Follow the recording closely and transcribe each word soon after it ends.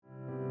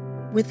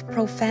With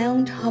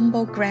profound,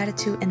 humble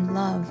gratitude and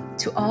love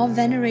to all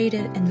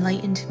venerated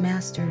enlightened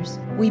masters,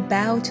 we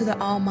bow to the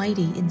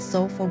Almighty in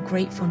soulful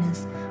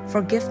gratefulness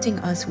for gifting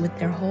us with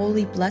their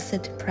holy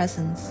blessed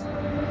presence.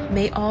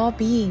 May all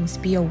beings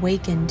be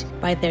awakened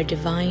by their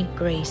divine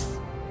grace.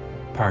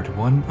 Part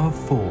 1 of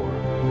 4.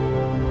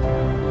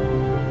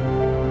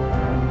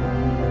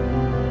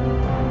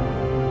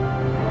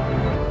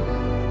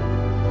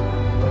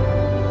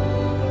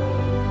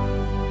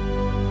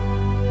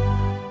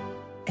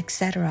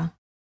 Etc.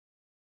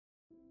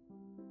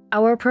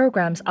 Our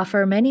programs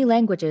offer many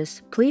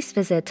languages. Please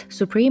visit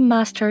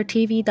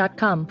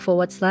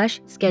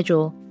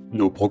suprememastertv.com/schedule.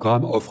 Nos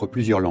programmes offrent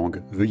plusieurs langues.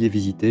 Veuillez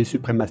visiter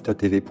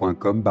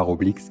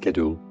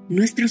suprememastertv.com/schedule.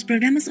 Nuestros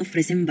programas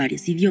ofrecen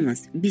varios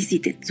idiomas.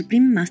 Visite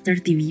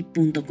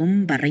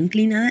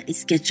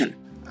suprememastertv.com/schedule.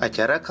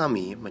 Acara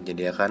kami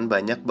menyediakan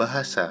banyak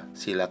bahasa.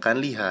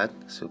 Silakan lihat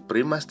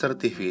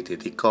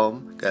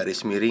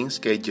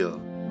suprememastertv.com/schedule.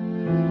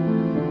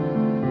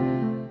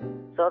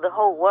 So the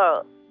whole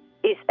world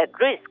is at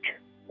risk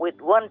with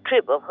one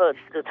trip of hers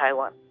to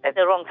Taiwan at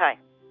the wrong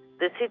time.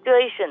 The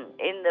situation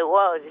in the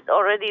world is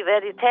already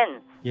very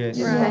tense.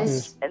 Yes.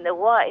 Yes. And the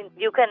war in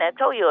Ukraine, I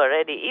told you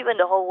already, even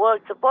the whole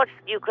world supports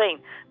Ukraine.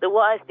 The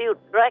war is still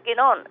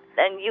dragging on,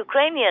 and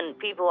Ukrainian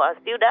people are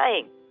still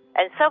dying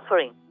and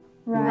suffering.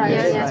 Right.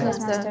 Yes,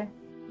 Master.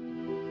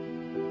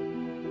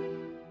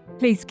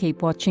 Please keep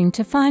watching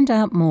to find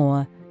out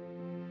more.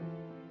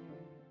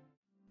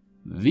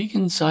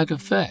 Vegan side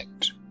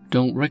effect.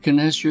 Don't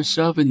recognize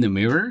yourself in the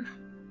mirror?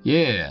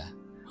 Yeah.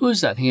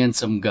 Who's that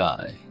handsome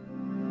guy?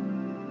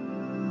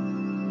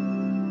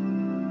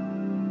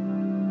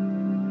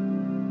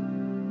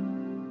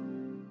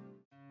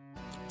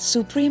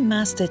 Supreme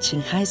Master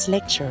Ching Hai's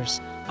lectures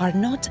are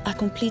not a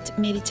complete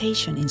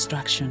meditation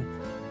instruction.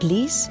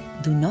 Please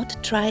do not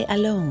try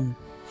alone.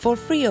 For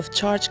free of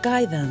charge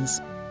guidance,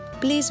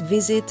 please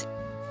visit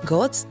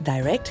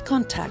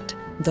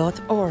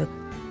godsdirectcontact.org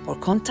or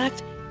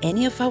contact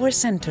any of our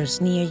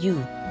centers near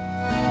you.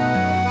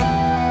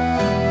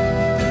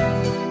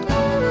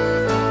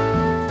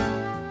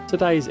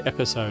 Today's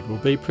episode will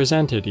be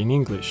presented in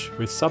English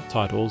with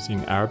subtitles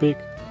in Arabic,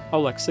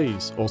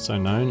 Aulacese, also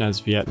known as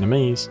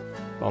Vietnamese,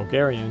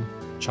 Bulgarian,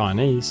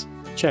 Chinese,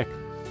 Czech,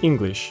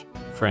 English,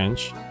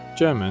 French,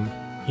 German,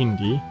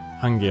 Hindi,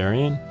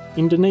 Hungarian,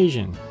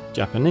 Indonesian,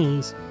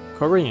 Japanese,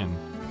 Korean,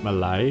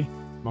 Malay,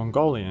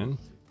 Mongolian,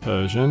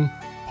 Persian,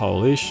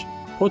 Polish,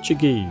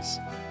 Portuguese,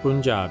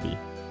 Punjabi,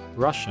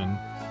 Russian,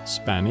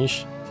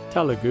 Spanish,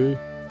 Telugu,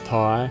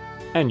 Thai,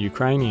 and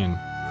Ukrainian.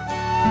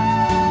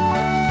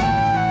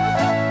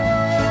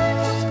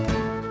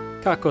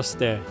 Kako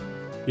ste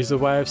is a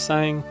way of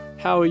saying,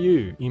 "How are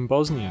you?" in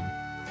Bosnian,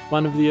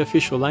 one of the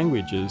official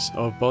languages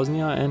of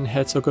Bosnia and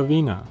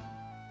Herzegovina.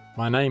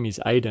 My name is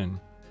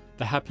Aidan.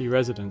 The happy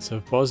residents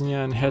of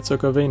Bosnia and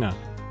Herzegovina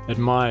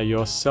admire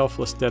your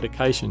selfless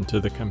dedication to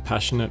the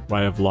compassionate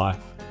way of life.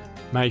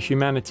 May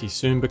humanity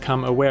soon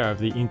become aware of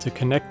the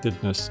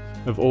interconnectedness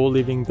of all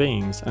living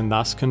beings and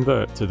thus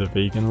convert to the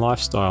vegan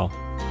lifestyle.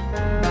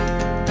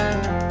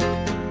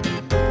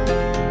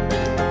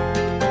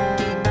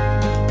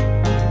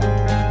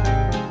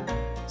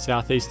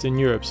 Southeastern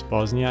Europe's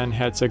Bosnia and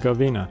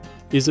Herzegovina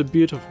is a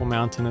beautiful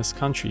mountainous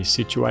country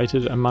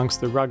situated amongst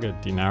the rugged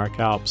Dinaric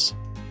Alps,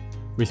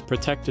 with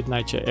protected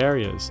nature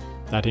areas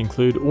that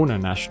include Una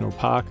National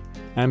Park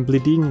and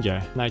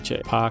Blidinja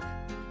Nature Park.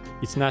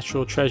 Its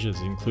natural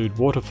treasures include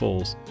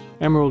waterfalls,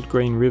 emerald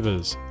green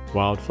rivers,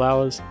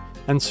 wildflowers,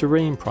 and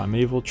serene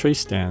primeval tree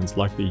stands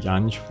like the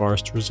Yanj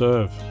Forest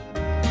Reserve.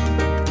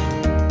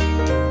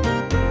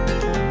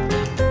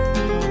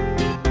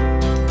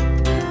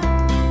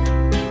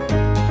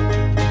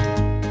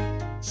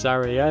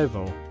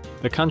 Sarajevo,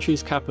 the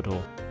country's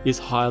capital, is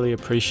highly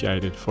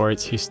appreciated for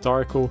its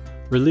historical,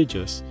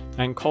 religious,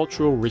 and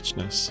cultural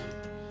richness.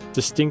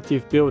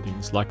 Distinctive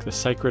buildings like the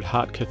Sacred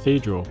Heart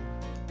Cathedral,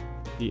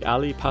 the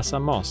Ali Pasha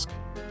Mosque,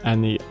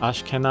 and the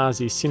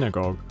Ashkenazi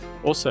Synagogue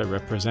also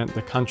represent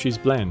the country's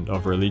blend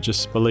of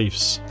religious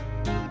beliefs.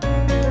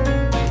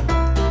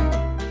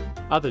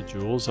 Other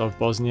jewels of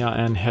Bosnia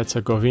and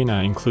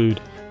Herzegovina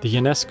include the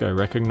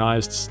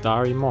UNESCO-recognized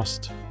Stari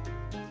Most,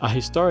 a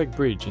historic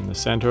bridge in the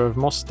center of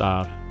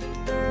Mostar.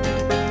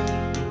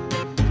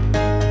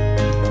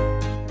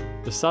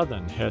 The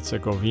southern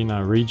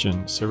Herzegovina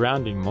region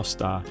surrounding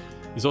Mostar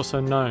is also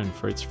known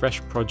for its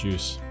fresh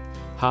produce.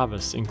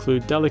 Harvests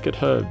include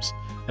delicate herbs,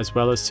 as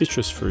well as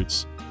citrus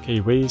fruits,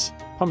 kiwis,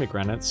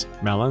 pomegranates,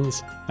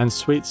 melons, and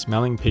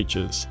sweet-smelling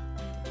peaches.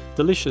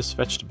 Delicious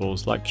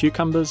vegetables like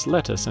cucumbers,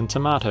 lettuce, and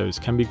tomatoes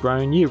can be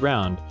grown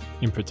year-round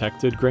in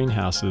protected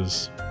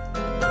greenhouses.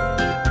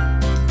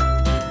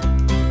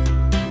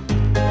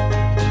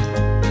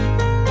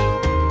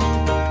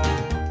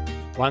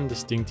 One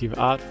distinctive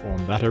art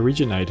form that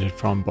originated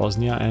from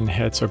Bosnia and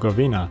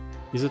Herzegovina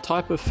is a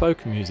type of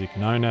folk music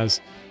known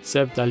as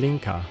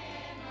Sevdalinka.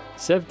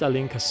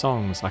 Sevdalinka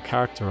songs are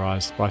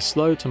characterized by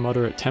slow to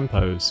moderate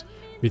tempos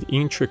with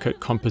intricate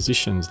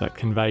compositions that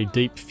convey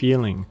deep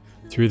feeling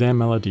through their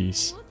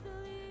melodies.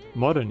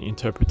 Modern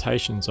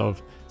interpretations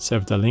of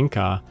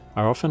Sevdalinka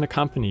are often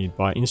accompanied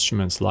by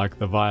instruments like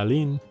the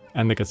violin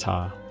and the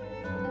guitar.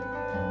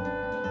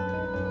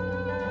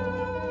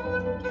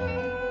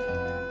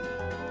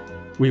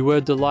 We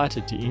were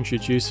delighted to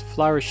introduce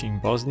flourishing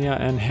Bosnia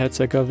and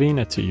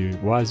Herzegovina to you,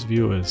 wise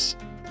viewers.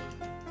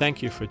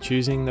 Thank you for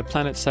choosing the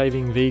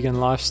planet-saving vegan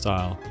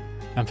lifestyle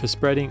and for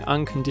spreading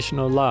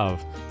unconditional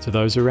love to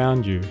those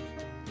around you.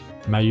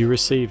 May you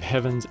receive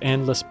heaven's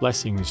endless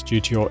blessings due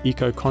to your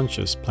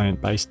eco-conscious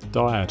plant-based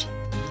diet.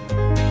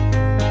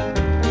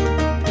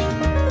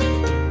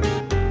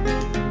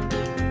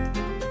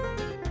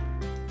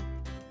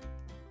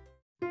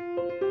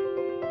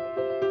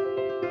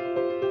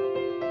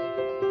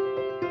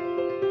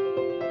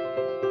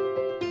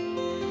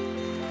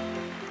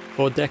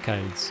 For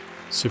decades,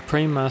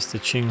 Supreme Master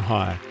Ching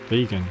Hai,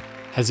 vegan,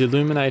 has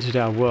illuminated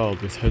our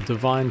world with her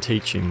divine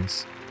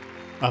teachings.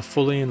 A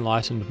fully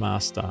enlightened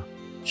master,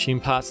 she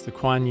imparts the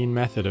Kuan Yin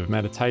method of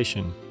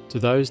meditation to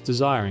those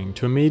desiring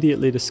to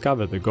immediately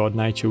discover the God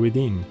nature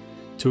within,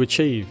 to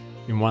achieve,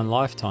 in one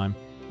lifetime,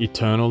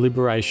 eternal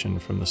liberation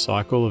from the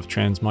cycle of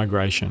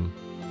transmigration.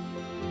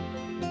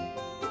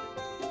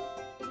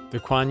 The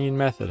Kuan Yin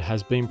method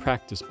has been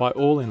practiced by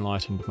all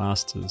enlightened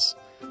masters,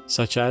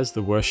 such as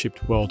the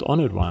worshipped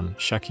world-honoured one,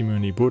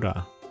 Shakyamuni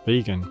Buddha,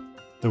 vegan,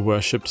 the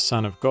worshipped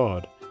Son of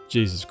God,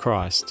 Jesus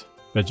Christ,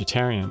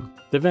 vegetarian,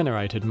 the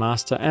venerated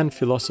master and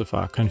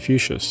philosopher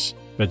Confucius,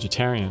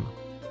 vegetarian,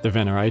 the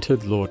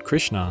venerated Lord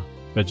Krishna,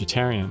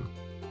 vegetarian,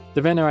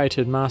 the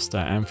venerated master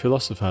and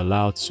philosopher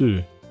Lao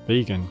Tzu,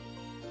 vegan,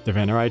 the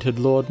venerated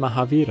Lord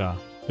Mahavira,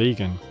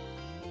 vegan,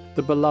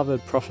 the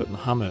beloved Prophet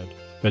Muhammad,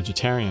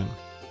 vegetarian,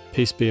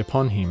 peace be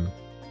upon him,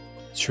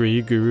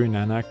 Sri Guru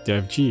Nanak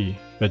Dev Ji,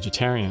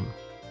 vegetarian,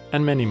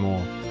 and many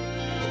more.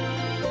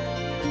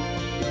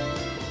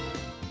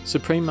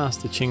 Supreme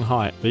Master Ching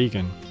Hai,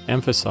 vegan,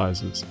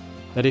 emphasizes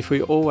that if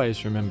we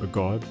always remember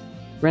God,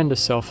 render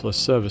selfless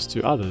service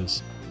to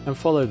others, and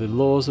follow the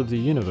laws of the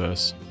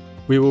universe,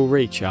 we will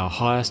reach our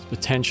highest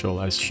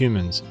potential as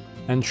humans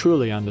and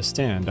truly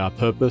understand our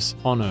purpose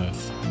on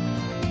Earth.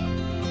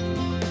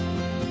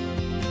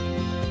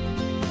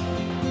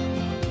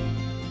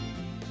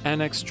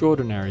 An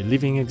extraordinary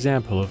living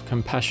example of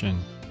compassion,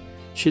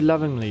 she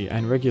lovingly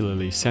and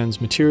regularly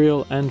sends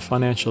material and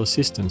financial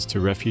assistance to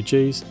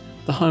refugees,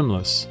 the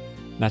homeless,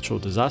 natural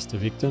disaster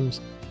victims,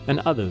 and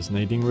others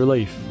needing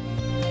relief.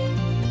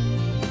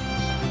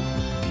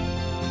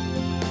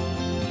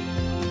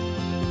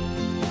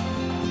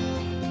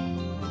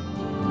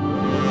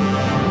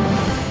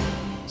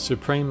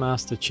 Supreme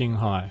Master Ching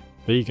Hai,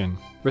 vegan,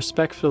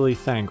 respectfully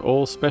thank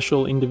all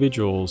special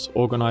individuals,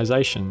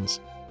 organisations,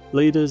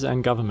 leaders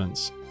and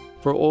governments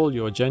for all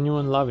your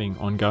genuine loving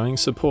ongoing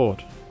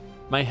support.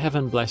 May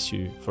heaven bless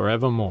you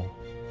forevermore.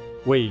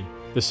 We,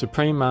 the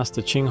Supreme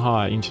Master Ching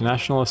Hai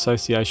International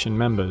Association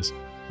members,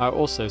 are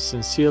also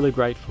sincerely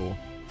grateful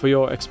for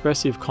your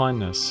expressive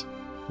kindness,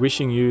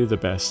 wishing you the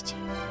best.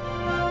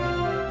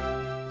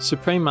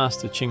 Supreme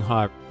Master Ching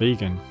Hai,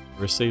 vegan,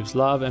 receives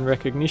love and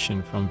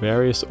recognition from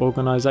various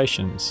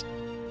organisations,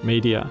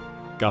 media,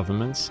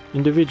 governments,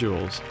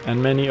 individuals,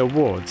 and many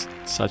awards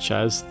such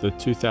as the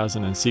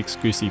 2006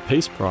 Gusi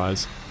Peace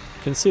Prize,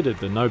 considered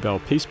the Nobel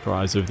Peace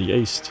Prize of the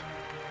East,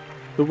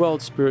 the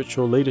World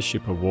Spiritual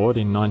Leadership Award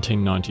in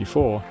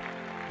 1994,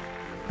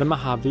 the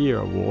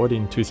Mahavir Award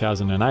in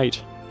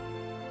 2008,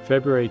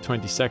 February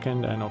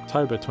 22nd and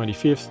October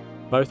 25th,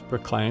 both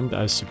proclaimed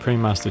as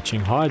Supreme Master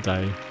Ching Hai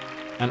Day,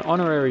 an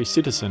honorary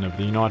citizen of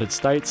the United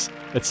States,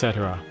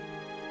 etc.,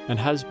 and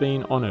has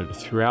been honoured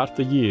throughout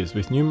the years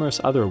with numerous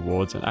other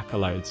awards and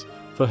accolades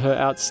for her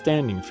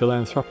outstanding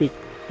philanthropic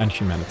and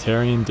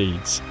humanitarian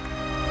deeds.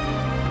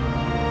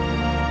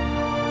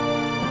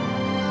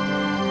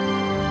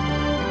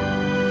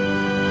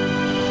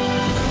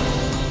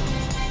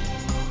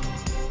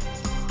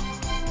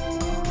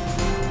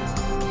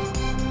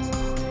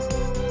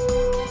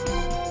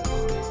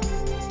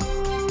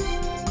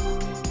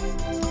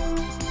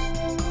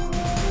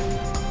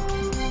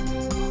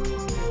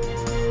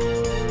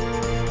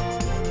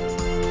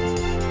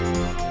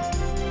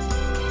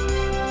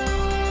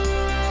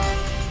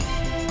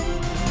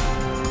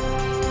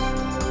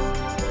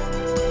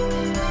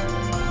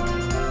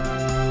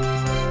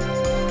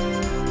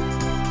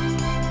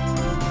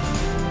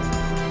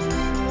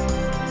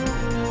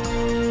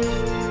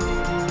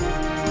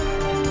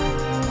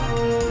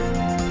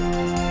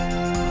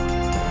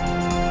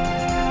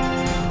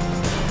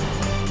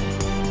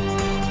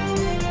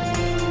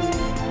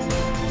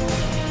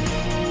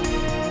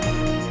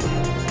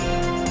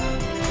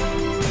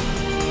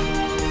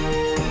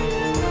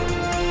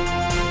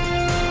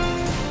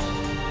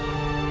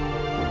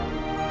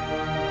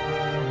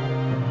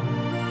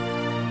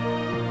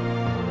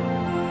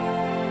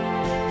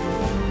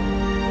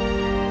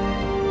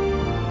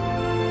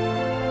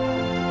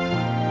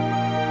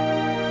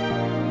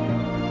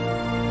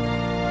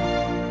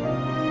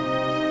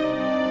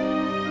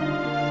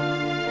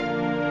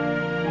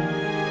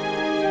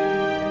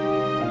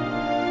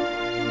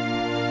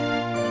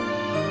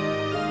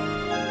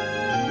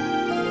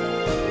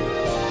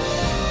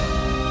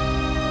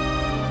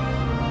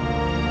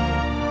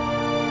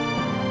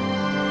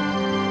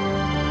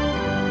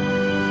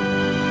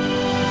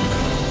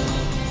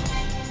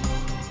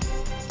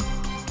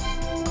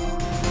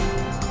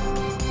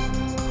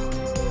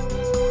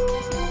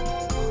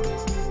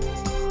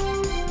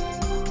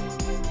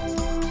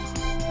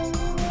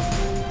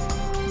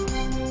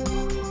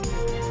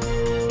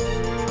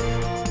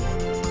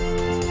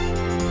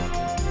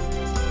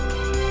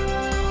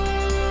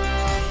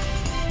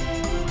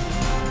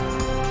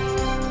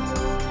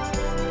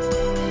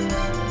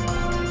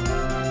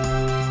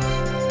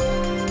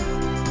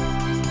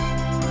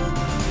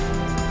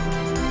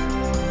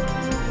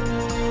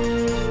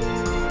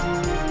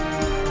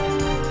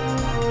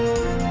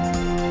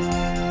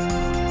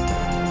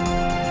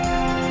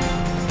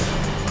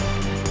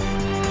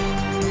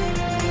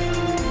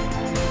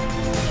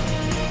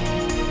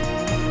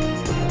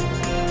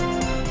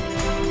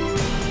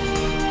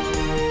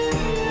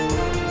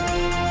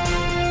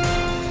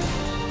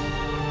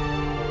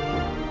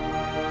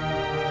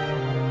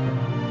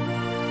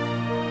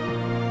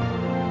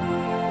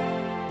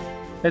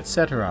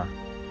 etc.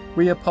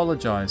 We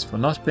apologize for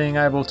not being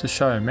able to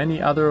show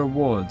many other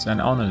awards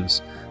and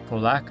honors for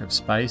lack of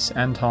space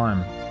and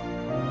time.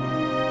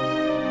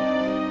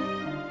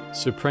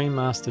 Supreme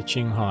Master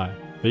Ching Hai,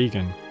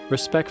 Vegan,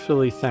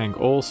 respectfully thank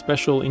all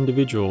special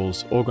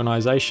individuals,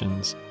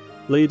 organizations,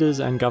 leaders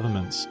and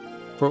governments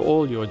for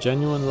all your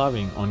genuine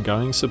loving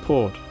ongoing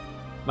support.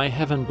 May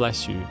heaven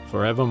bless you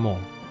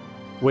forevermore.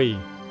 We,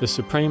 the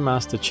Supreme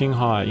Master Ching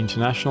Hai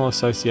International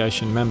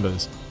Association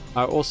members,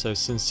 are also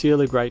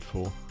sincerely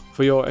grateful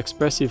for your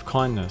expressive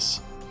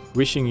kindness,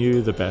 wishing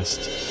you the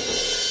best.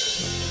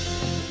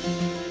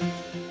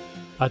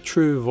 A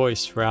true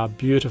voice for our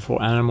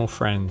beautiful animal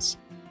friends,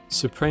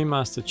 Supreme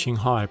Master Ching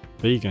Hai,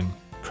 Vegan,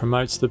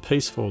 promotes the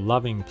peaceful,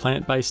 loving,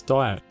 plant-based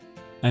diet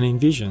and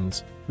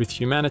envisions, with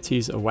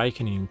humanity's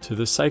awakening to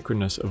the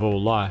sacredness of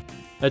all life,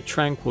 a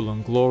tranquil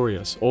and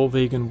glorious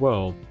all-vegan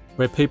world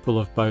where people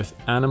of both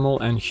animal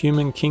and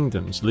human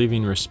kingdoms live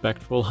in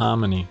respectful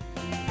harmony.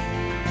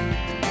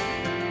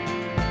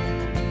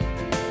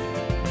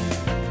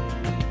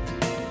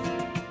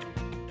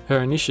 Her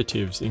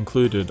initiatives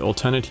included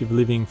alternative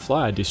living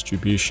flyer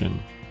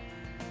distribution,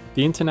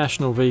 the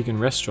International Vegan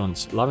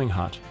Restaurants Loving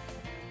Hut,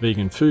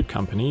 vegan food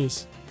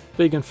companies,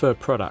 vegan fur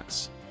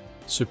products,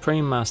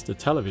 Supreme Master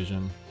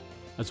Television,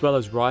 as well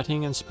as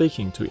writing and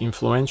speaking to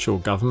influential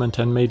government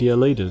and media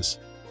leaders,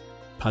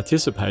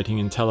 participating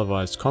in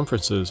televised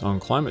conferences on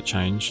climate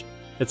change,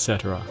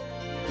 etc.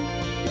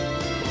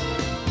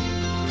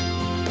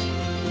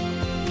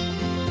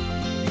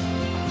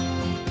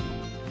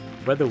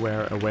 Whether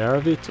we're aware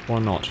of it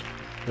or not,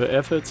 her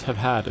efforts have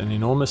had an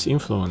enormous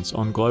influence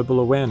on global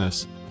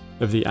awareness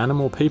of the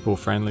animal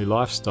people-friendly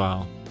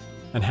lifestyle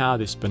and how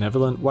this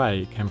benevolent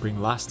way can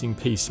bring lasting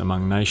peace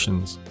among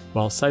nations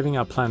while saving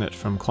our planet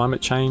from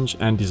climate change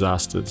and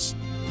disasters.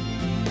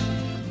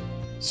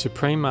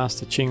 Supreme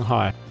Master Ching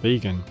Hai,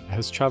 Vegan,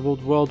 has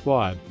travelled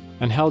worldwide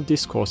and held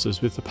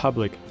discourses with the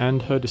public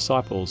and her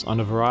disciples on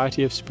a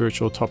variety of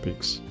spiritual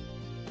topics.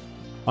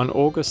 On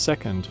August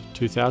 2nd,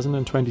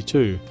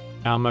 2022,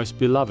 our most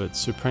beloved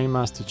Supreme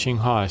Master Ching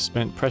Hai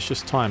spent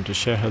precious time to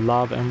share her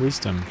love and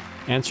wisdom,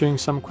 answering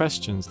some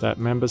questions that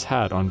members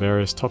had on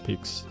various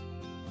topics.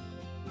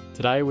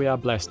 Today we are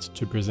blessed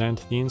to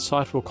present the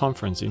insightful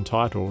conference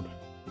entitled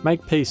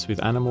Make Peace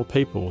with Animal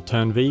People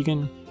Turn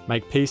Vegan,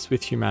 Make Peace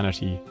with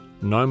Humanity,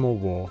 No More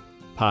War,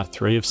 Part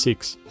 3 of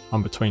 6,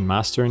 on Between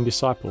Master and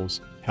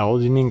Disciples,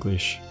 held in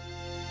English.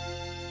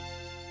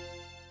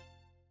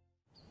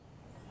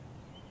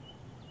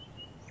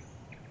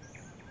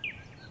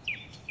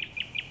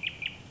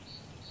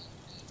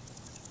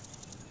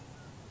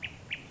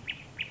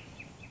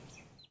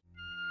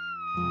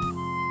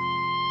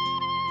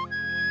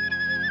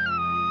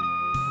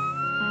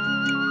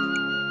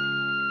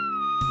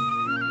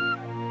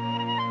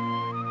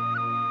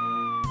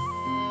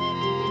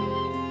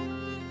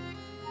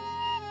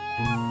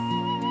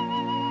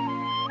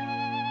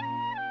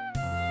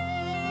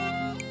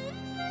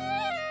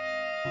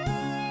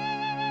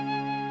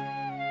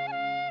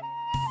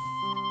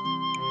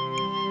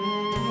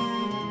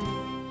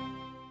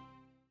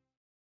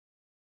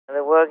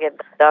 The world gets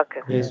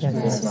darker.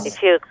 Yes. It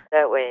feels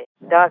that way,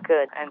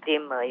 darker and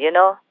dimmer,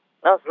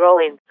 not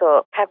growing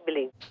so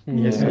happily,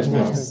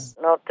 Yes.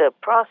 not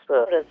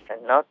prosperous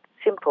and not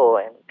simple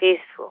and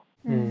peaceful,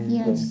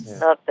 Yes.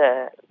 not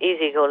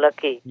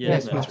easy-go-lucky.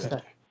 Yes,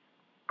 Master.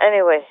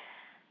 Anyway,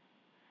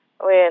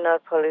 we are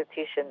not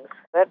politicians,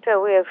 but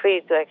we are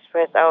free to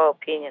express our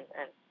opinion,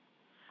 and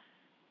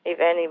if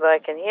anybody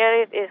can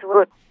hear it, it's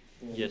good.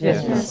 Yes,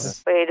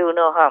 Master. We do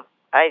no harm.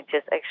 I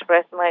just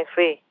express my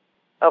free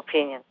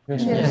opinion.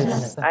 Yes,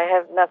 Master. I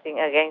have nothing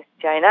against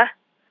China,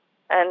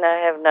 and I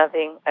have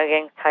nothing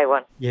against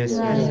Taiwan. Yes,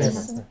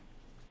 Master.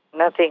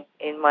 Nothing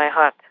in my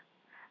heart.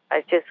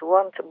 I just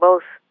want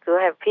both to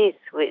have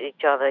peace with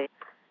each other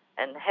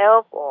and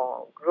help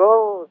or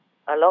grow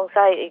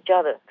alongside each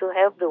other to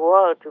help the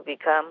world to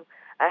become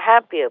a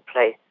happier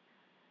place,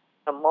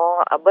 a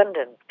more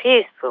abundant,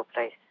 peaceful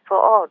place for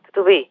all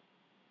to be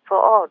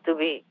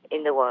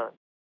in the world,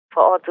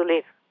 for all to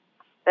live.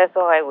 That's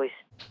all I wish.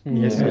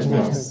 Yes,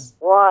 Master.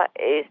 War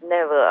is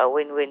never a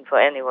win-win for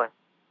anyone.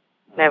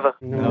 Never.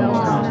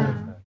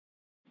 No.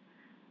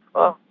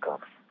 Oh,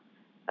 God.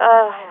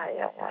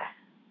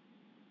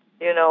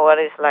 You know what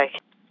it's like.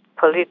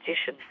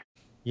 Politicians.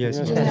 Yes,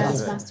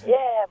 Master.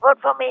 Yeah, vote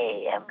for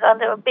me. I'm going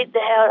to beat the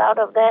hell out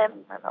of them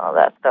and all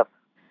that stuff.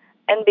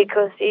 And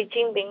because Xi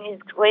Jinping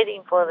is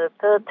waiting for the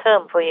third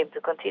term for him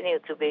to continue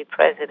to be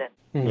president.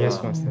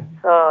 Yes, Master.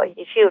 So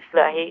he feels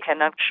like he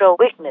cannot show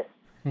weakness.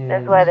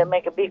 That's why they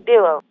make a big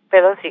deal of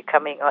Pelosi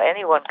coming or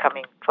anyone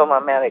coming from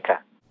America.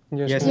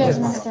 Yes,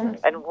 Master.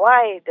 And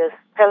why does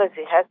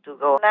Pelosi have to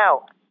go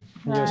now?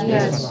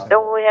 Yes.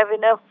 Don't we have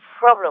enough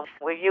problems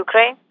with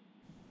Ukraine?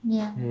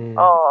 Yeah.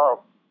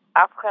 Or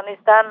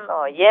Afghanistan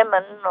or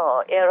Yemen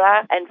or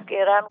Iraq and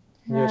Iran?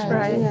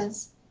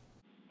 Yes.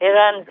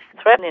 Iran is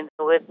threatening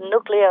with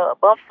nuclear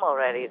bomb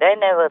already. They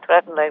never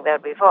threatened like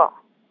that before.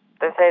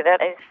 They say that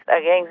it's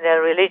against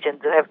their religion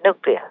to have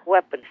nuclear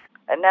weapons.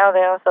 And now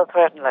they also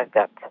threaten like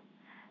that.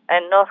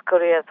 And North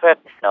Korea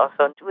threatens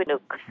also with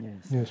nukes.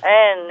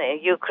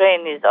 And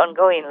Ukraine is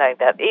ongoing like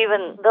that.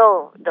 Even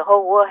though the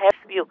whole world has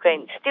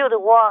Ukraine, still the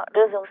war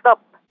doesn't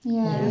stop.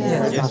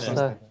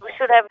 We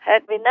should have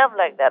had enough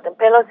like that. And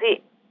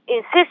Pelosi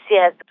insists she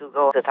has to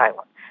go to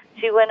Taiwan.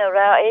 She went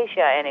around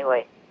Asia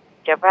anyway,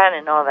 Japan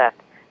and all that.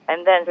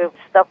 And then she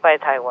stopped by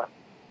Taiwan.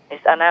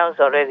 It's announced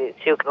already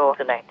she'll go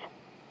tonight.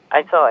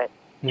 I saw it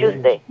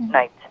Tuesday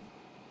night.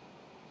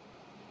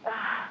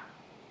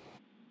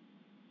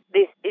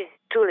 This is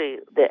truly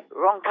the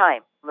wrong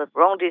time, the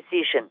wrong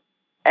decision,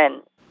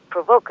 and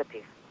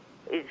provocative.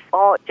 It's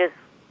all just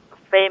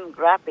fame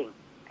grabbing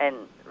and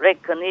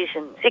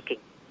recognition seeking.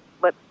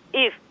 But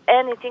if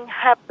anything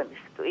happens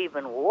to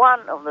even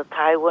one of the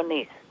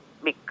Taiwanese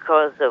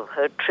because of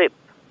her trip,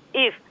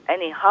 if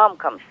any harm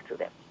comes to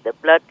them, the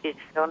blood is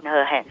on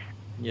her hands.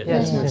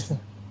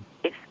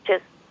 It's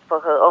just for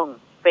her own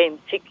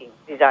fame-seeking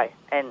desire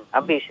and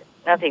ambition,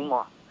 nothing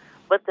more.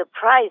 But the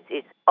price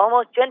is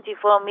almost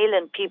 24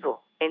 million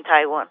people in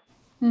Taiwan.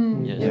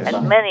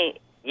 And many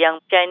young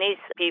Chinese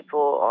people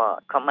or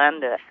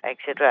commanders,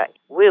 etc.,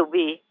 will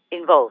be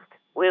involved,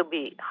 will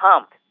be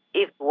harmed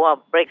if war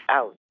breaks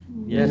out.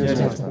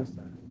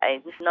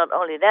 And it's not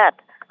only that,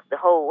 the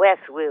whole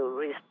West will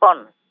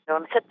respond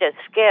on such a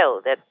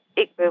scale that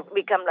it will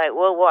become like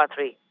World War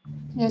III.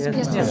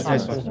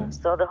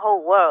 So the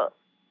whole world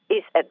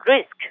is at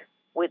risk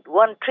with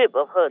one trip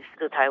of hers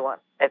to Taiwan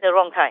at the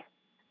wrong time.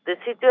 The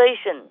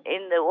situation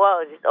in the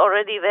world is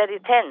already very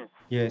tense.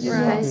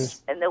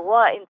 And the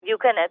war in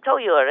Ukraine, I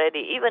told you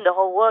already, even the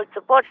whole world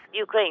supports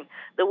Ukraine.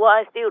 The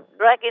war is still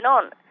dragging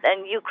on,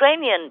 and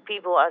Ukrainian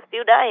people are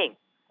still dying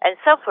and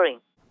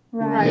suffering.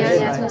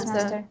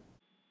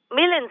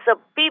 Millions of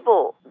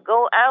people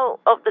go out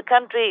of the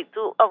country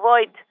to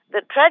avoid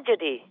the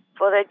tragedy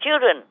for their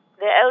children,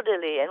 their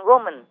elderly and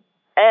women,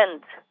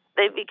 and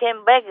they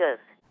became beggars.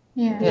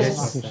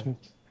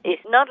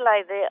 It's not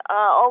like they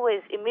are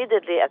always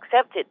immediately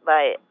accepted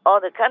by all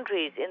the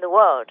countries in the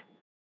world.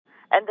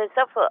 And they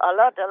suffer a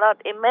lot,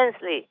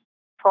 immensely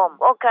from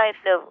all kinds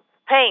of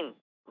pain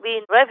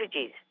being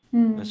refugees.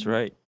 That's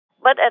right.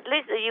 But at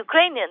least the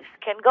Ukrainians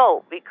can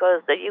go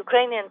because the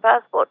Ukrainian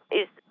passport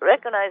is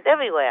recognized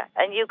everywhere.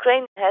 And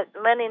Ukraine has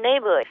many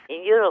neighbors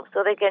in Europe,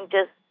 so they can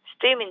just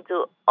stream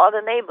into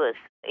other neighbors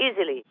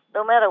easily,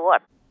 no matter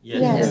what.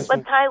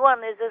 But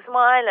Taiwan is a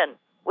small island.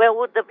 Where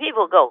would the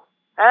people go?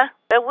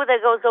 Where would they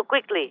go so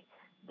quickly?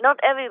 Not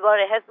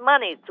everybody has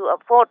money to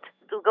afford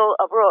to go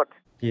abroad.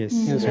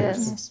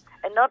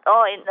 And not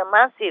all in a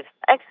massive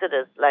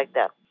exodus like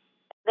that.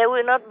 They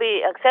will not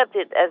be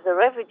accepted as a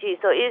refugee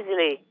so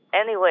easily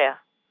anywhere.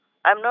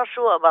 I'm not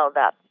sure about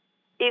that.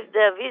 If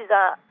their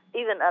visa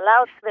even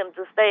allows them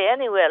to stay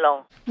anywhere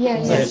long.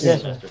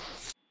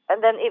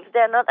 And then if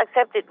they're not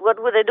accepted, what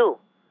would they do?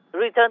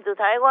 Return to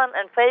Taiwan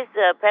and face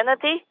the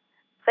penalty?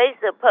 Face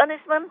the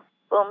punishment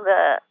from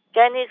the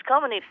Chinese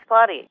Communist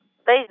Party?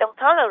 They don't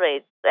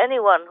tolerate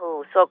anyone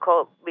who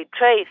so-called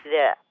betrays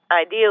their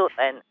ideals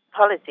and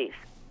policies.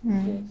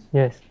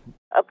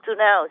 Up to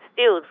now,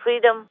 still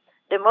freedom,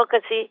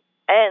 democracy,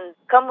 and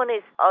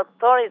communist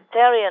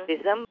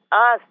authoritarianism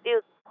are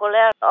still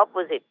polar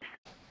opposites.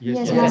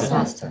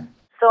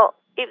 So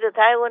if the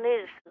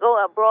Taiwanese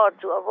go abroad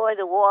to avoid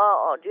the war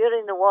or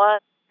during the war,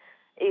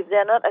 if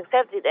they're not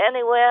accepted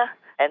anywhere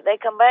and they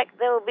come back,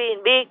 they will be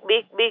in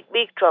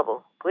big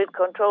trouble with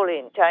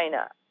controlling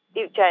China.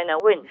 If China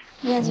wins.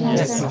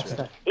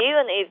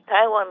 Even if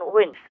Taiwan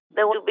wins,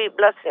 there will be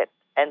bloodshed.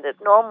 And the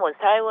normal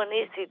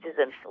Taiwanese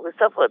citizens will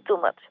suffer too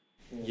much.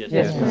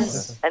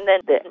 And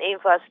then the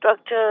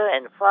infrastructure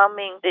and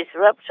farming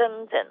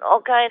disruptions and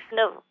all kinds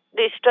of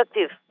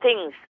destructive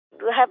things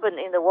will happen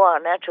in the war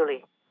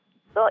naturally.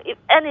 So if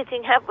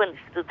anything happens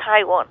to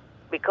Taiwan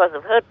because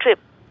of her trip,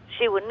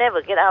 she will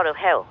never get out of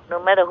hell, no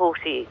matter who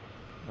she is.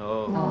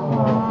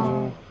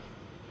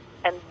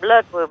 And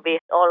blood will be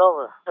all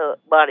over her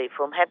body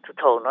from head to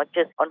toe, not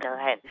just on her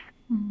hands.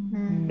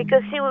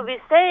 Because she will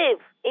be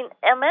safe in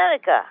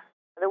America.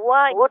 The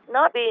war would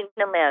not be in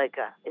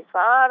America. It's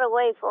far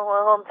away from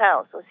her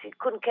hometown, so she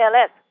couldn't care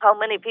less how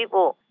many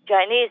people,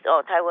 Chinese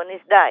or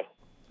Taiwanese, die.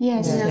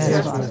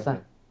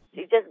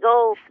 She just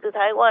goes to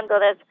Taiwan so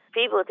that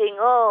people think,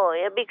 oh,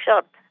 you're a big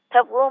shot,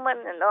 tough woman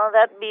and all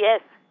that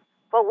BS.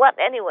 For what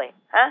anyway?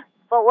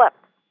 For what?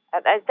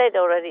 As I said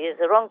already, it's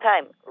the wrong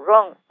time,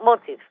 wrong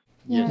motive.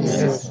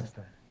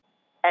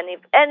 And if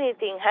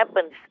anything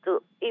happens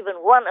to even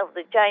one of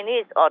the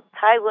Chinese or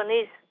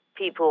Taiwanese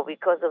people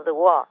because of the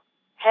war,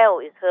 hell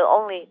is her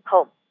only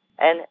home,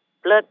 and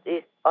blood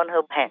is on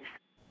her hands.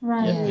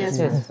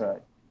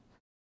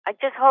 I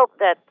just hope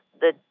that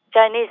the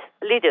Chinese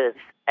leaders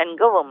and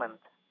government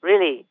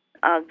really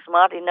are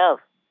smart enough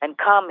and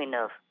calm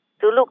enough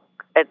to look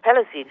at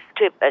Pelosi's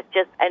trip as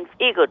just an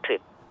ego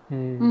trip.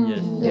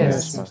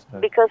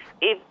 Because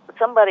if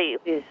somebody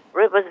is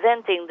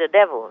representing the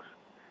devils,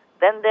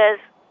 then there's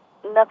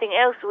nothing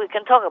else we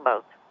can talk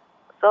about.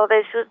 So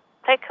they should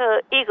take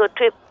her ego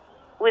trip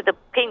with a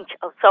pinch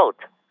of salt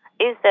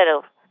instead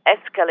of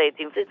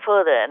escalating it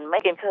further and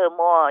making her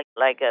more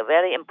like a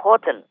very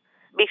important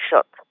big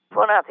shot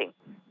for nothing.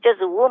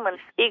 Just a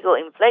woman's ego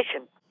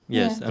inflation.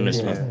 Yes,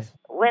 understand.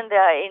 When they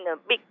are in a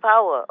big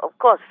power, of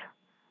course,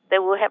 they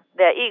will have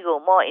their ego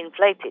more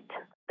inflated.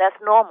 That's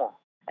normal.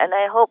 And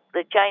I hope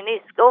the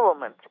Chinese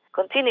government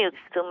continues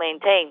to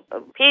maintain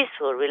a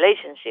peaceful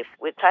relationship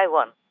with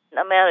Taiwan,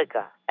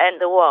 America, and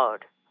the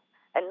world,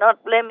 and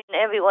not blaming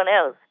everyone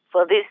else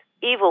for this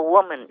evil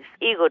woman's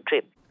ego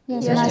trip.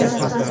 Yes,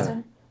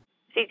 Master.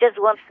 She just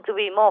wants to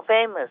be more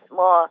famous,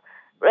 more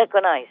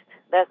recognized.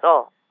 That's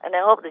all. And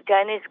I hope the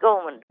Chinese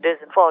government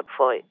doesn't fall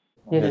for it.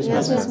 Yes,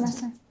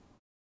 Master.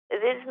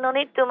 There's no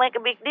need to make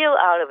a big deal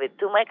out of it,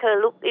 to make her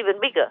look even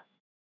bigger.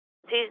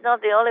 She's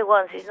not the only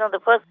one. She's not the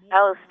first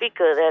House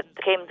Speaker that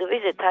came to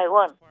visit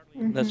Taiwan.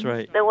 That's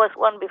right. There was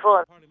one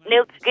before,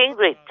 Newt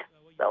Gingrich.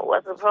 So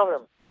what's the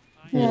problem?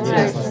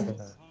 Yes.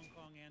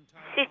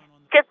 She's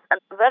just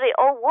a very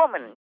old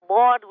woman,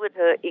 bored with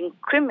her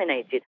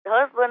incriminated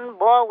husband,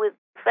 bored with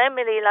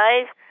family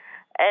life,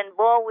 and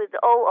bored with the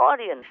old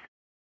audience.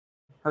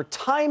 Her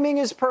timing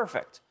is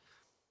perfect.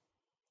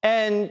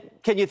 And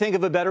can you think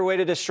of a better way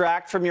to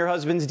distract from your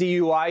husband's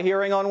DUI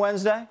hearing on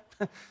Wednesday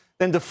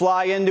than to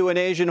fly into an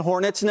Asian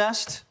hornet's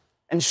nest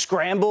and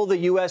scramble the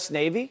U.S.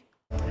 Navy?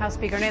 House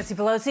Speaker Nancy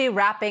Pelosi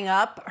wrapping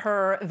up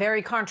her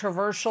very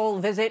controversial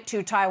visit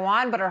to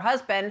Taiwan, but her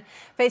husband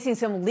facing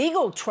some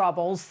legal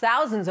troubles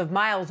thousands of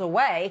miles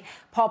away.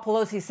 Paul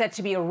Pelosi set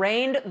to be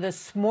arraigned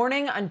this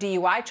morning on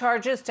DUI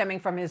charges stemming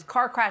from his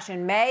car crash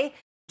in May.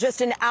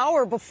 Just an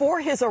hour before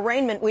his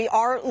arraignment, we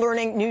are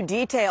learning new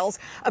details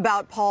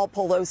about Paul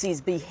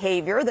Pelosi's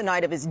behavior the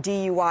night of his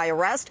DUI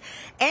arrest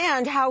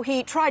and how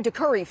he tried to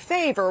curry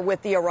favor with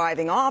the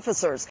arriving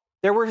officers.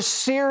 There were a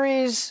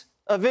series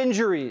of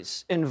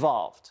injuries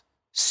involved,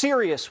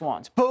 serious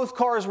ones. Both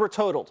cars were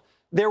totaled.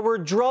 There were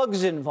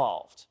drugs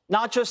involved,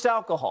 not just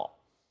alcohol.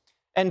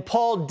 And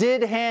Paul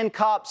did hand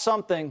cop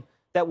something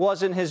that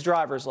wasn't his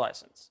driver's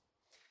license.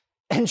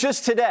 And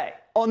just today,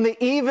 on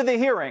the eve of the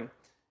hearing,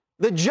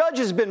 the judge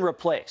has been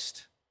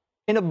replaced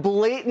in a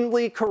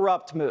blatantly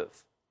corrupt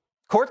move.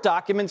 Court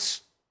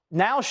documents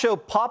now show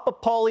Papa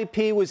Paulie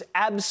P. was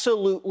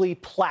absolutely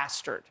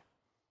plastered,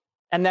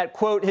 and that,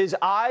 quote, his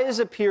eyes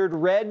appeared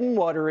red and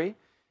watery,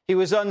 he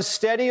was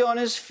unsteady on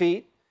his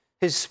feet,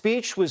 his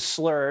speech was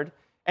slurred,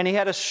 and he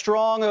had a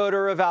strong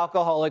odor of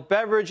alcoholic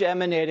beverage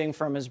emanating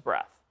from his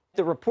breath.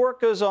 The report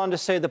goes on to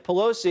say that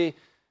Pelosi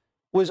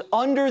was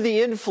under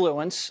the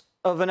influence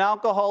of an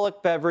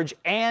alcoholic beverage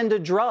and a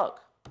drug.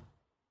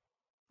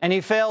 And he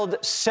failed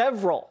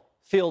several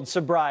field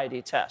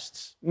sobriety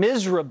tests,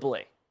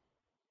 miserably.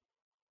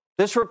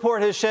 This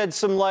report has shed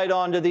some light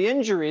onto the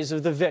injuries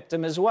of the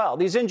victim as well.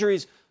 These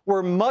injuries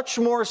were much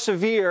more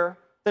severe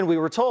than we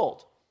were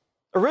told.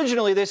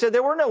 Originally, they said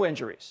there were no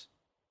injuries.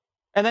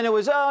 And then it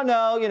was, oh,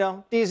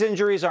 no, these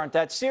injuries aren't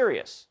that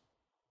serious.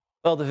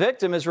 Well, the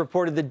victim has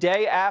reported the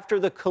day after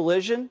the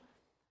collision,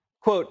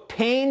 quote,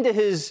 pain to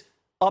his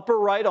upper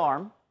right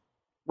arm,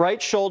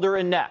 right shoulder,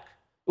 and neck.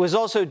 It was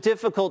also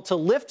difficult to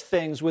lift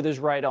things with his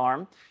right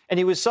arm, and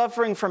he was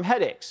suffering from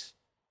headaches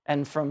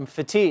and from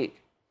fatigue,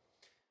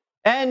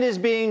 and is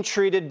being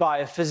treated by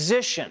a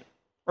physician.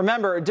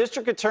 Remember,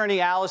 District Attorney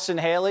Allison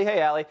Haley,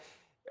 hey, Allie,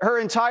 her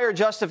entire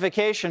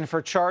justification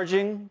for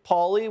charging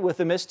Paulie with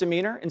a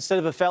misdemeanor instead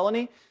of a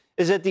felony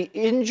is that the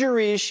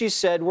injuries, she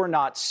said, were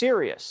not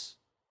serious.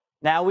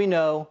 Now we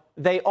know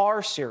they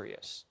are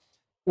serious.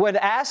 When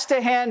asked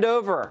to hand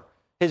over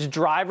his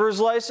driver's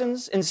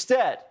license,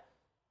 instead,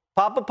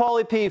 Papa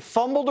Paulie P.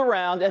 fumbled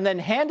around and then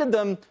handed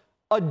them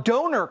a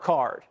donor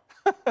card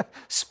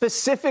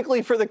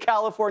specifically for the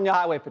California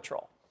Highway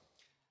Patrol.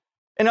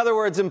 In other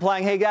words,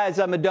 implying, hey, guys,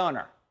 I'm a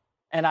donor,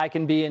 and I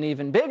can be an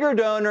even bigger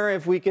donor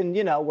if we can,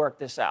 work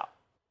this out.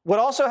 What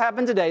also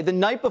happened today, the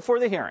night before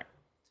the hearing,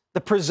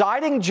 the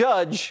presiding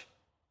judge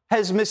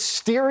has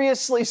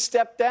mysteriously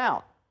stepped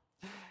down,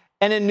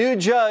 and a new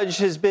judge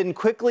has been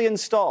quickly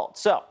installed.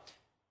 So,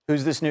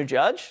 who's this new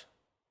judge?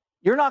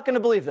 You're not going to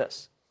believe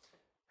this.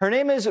 Her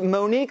name is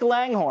Monique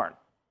Langhorne,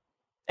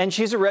 and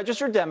she's a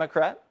registered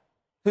Democrat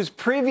whose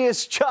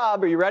previous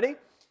job, are you ready?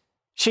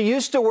 She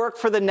used to work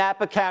for the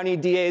Napa County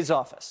DA's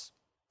office.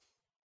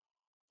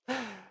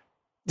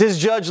 Does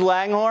Judge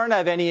Langhorne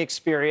have any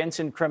experience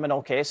in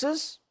criminal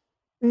cases?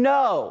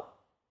 No.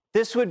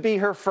 This would be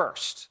her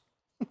first.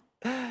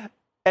 And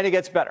it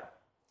gets better.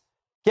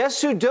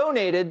 Guess who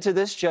donated to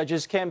this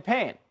judge's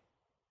campaign?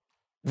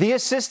 The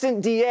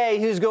assistant DA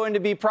who's going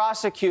to be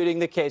prosecuting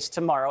the case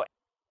tomorrow.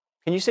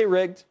 Can you say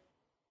rigged?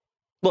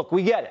 Look,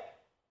 we get it.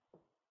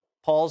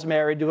 Paul's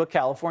married to a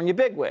California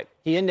bigwig.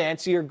 He and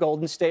Nancy are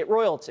Golden State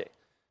royalty.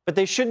 But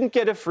they shouldn't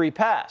get a free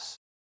pass.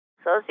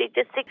 So she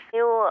just seeks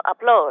new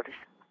applause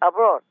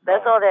abroad.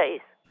 That's all there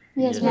is.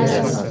 Yes,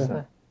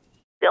 Master.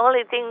 The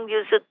only thing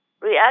you should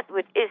react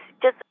with is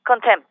just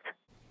contempt.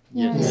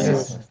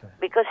 Yes.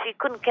 Because she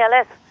couldn't care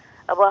less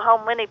about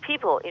how many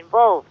people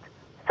involved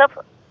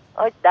suffer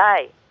or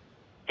die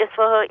just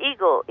for her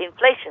ego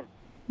inflation.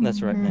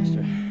 That's right,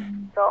 Master.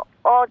 So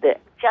all the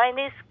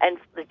Chinese and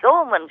the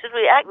government should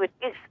react with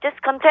is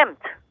just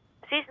contempt.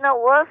 She's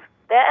not worth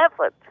their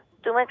effort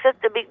to make such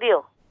a big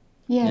deal.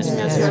 Yes,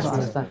 yes,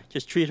 Master.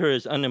 Just treat her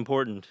as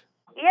unimportant.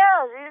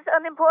 Yeah, it's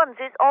unimportant.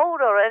 It's old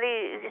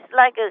already. It's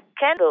like a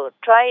candle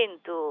trying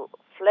to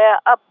flare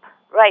up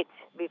right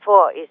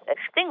before it's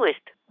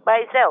extinguished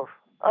by itself.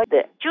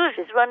 The juice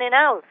is running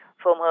out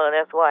from her,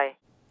 that's why.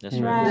 That's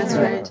right. That's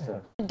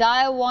right.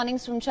 Dire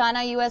warnings from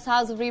China. U.S.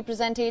 House of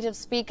Representatives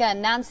Speaker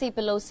Nancy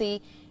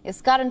Pelosi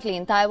is currently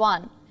in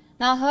Taiwan.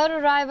 Now, her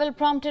arrival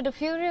prompted a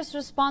furious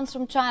response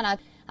from China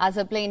as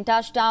her plane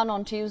touched down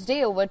on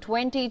Tuesday. Over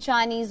 20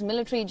 Chinese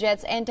military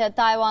jets entered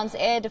Taiwan's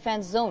air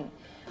defense zone.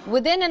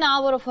 Within an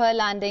hour of her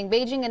landing,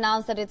 Beijing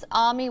announced that its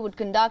army would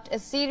conduct a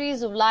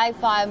series of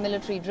live-fire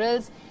military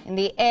drills in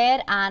the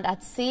air and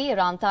at sea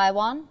around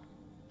Taiwan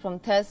from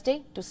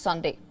Thursday to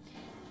Sunday.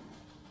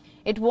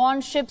 It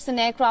warned ships and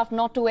aircraft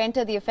not to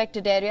enter the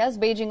affected areas.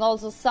 Beijing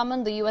also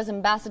summoned the U.S.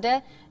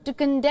 ambassador to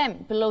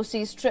condemn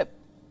Pelosi's trip.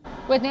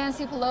 With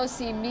Nancy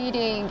Pelosi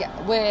meeting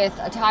with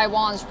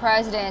Taiwan's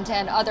president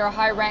and other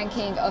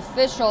high-ranking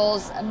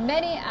officials,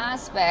 many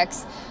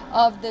aspects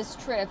of this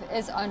trip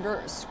is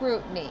under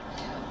scrutiny.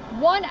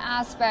 One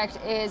aspect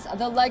is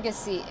the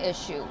legacy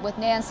issue, with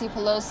Nancy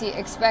Pelosi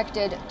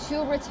expected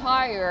to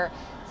retire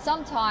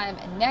sometime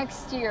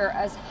next year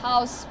as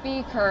House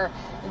Speaker.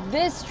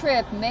 This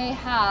trip may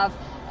have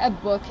a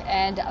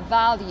bookend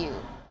value.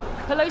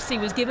 Pelosi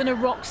was given a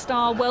rock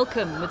star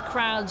welcome, with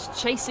crowds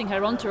chasing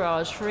her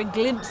entourage for a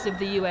glimpse of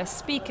the US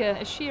Speaker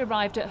as she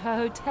arrived at her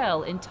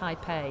hotel in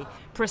Taipei.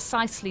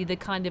 Precisely the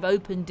kind of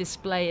open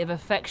display of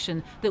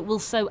affection that will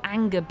so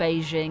anger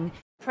Beijing.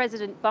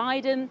 President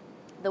Biden,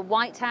 the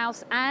White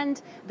House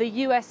and the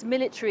US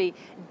military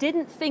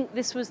didn't think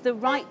this was the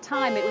right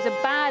time. It was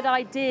a bad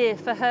idea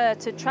for her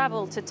to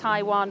travel to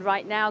Taiwan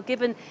right now,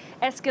 given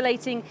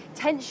escalating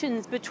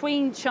tensions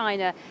between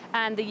China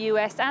and the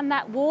US and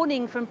that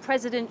warning from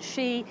President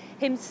Xi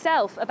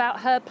himself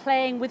about her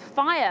playing with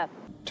fire.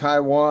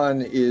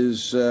 Taiwan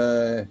is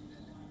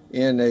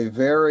in a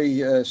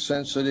very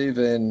sensitive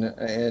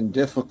and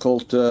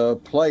difficult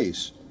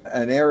place.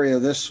 An area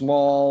this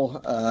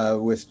small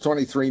with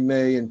 23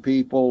 million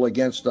people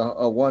against a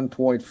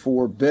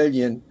 1.4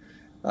 billion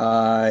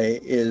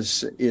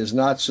is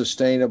not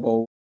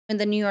sustainable. In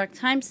the New York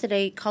Times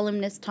today,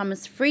 columnist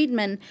Thomas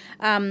Friedman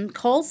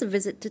calls the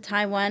visit to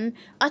Taiwan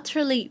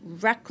utterly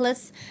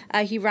reckless.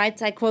 He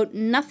writes, I quote,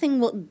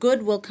 nothing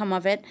good will come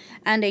of it,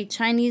 and a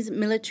Chinese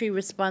military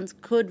response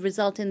could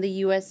result in the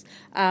U.S.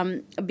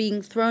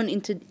 Being thrown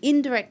into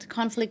indirect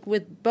conflict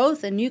with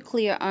both a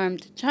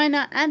nuclear-armed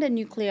China and a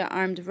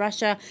nuclear-armed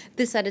Russia,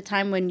 this at a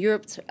time when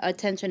Europe's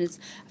attention is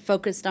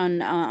focused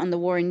on the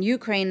war in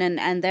Ukraine,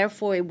 and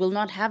therefore it will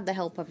not have the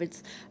help of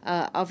its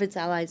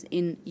allies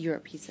in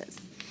Europe, he says.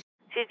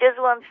 She just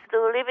wants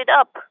to live it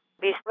up,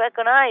 be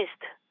recognized,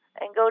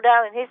 and go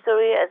down in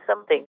history as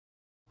something.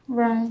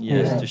 Right.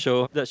 Yes, to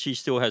show that she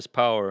still has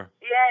power.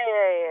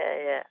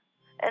 Yeah.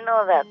 And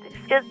all that.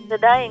 It's just the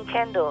dying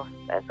candle,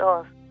 that's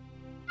all.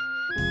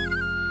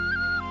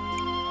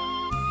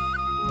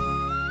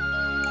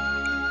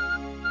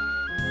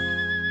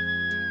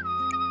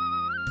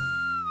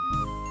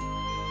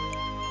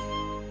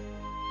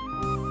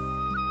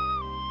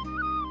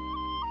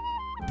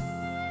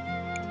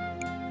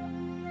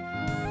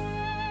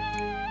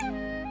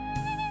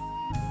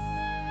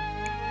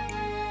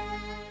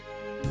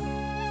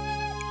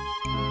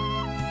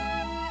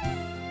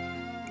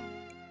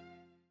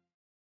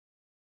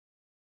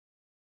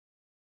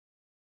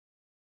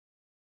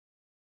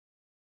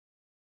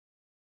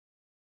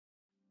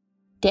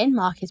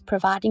 Denmark is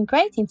providing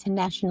great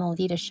international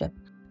leadership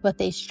with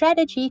their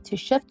strategy to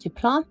shift to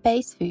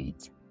plant-based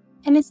foods.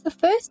 And it's the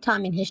first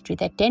time in history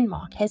that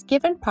Denmark has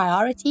given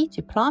priority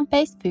to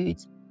plant-based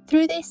foods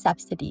through their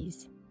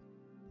subsidies.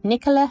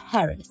 Nicola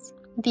Harris,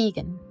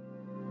 vegan.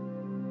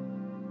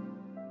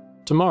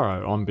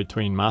 Tomorrow on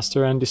Between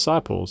Master and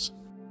Disciples.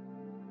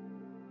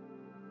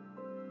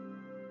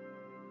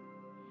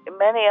 In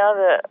many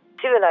other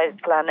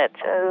civilized planets,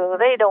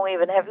 they don't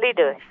even have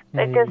leaders.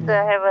 They just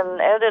have an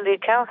elderly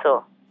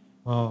council.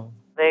 Oh.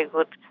 They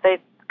could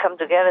come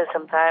together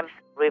sometimes,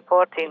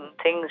 reporting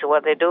things,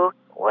 what they do,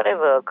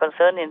 whatever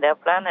concerning their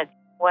planet.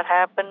 What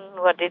happened,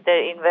 what did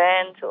they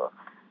invent, or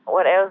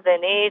what else they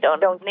need or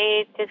don't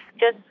need. It's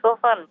just for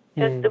fun,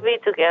 just to be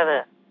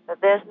together. But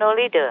there's no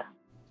leader.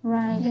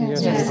 Right.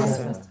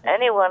 Yes.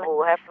 Anyone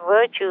who has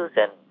virtues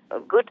and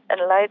a good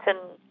enlightened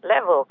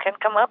level can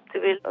come up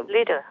to be a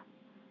leader.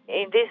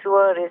 In this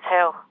world is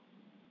hell.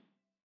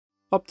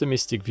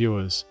 Optimistic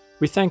viewers,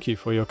 we thank you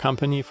for your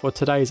company for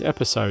today's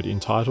episode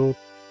entitled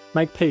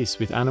Make Peace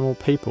with Animal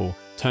People,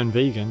 Turn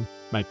Vegan,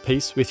 Make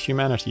Peace with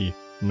Humanity,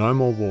 No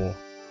More War,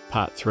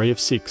 Part 3 of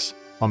 6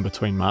 on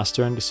Between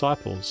Master and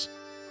Disciples.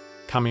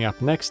 Coming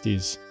up next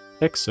is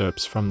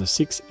excerpts from the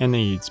 6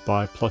 Enneads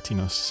by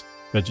Plotinus,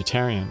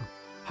 Vegetarian,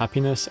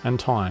 Happiness and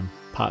Time,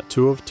 Part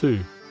 2 of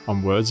 2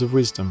 on Words of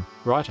Wisdom,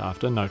 right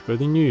after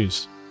Noteworthy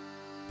News.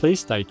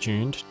 Please stay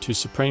tuned to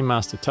Supreme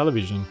Master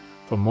Television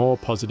for more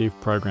positive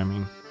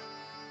programming.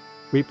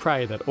 We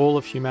pray that all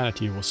of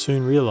humanity will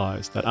soon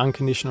realise that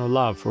unconditional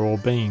love for all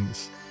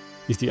beings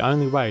is the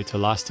only way to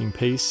lasting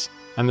peace,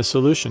 and the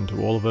solution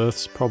to all of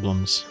Earth's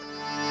problems.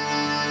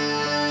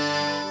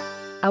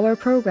 Our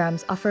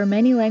programs offer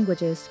many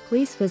languages.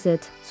 Please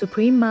visit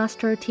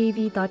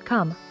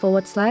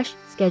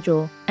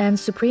suprememastertv.com/schedule and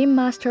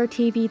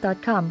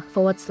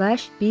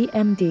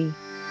suprememastertv.com/BMD.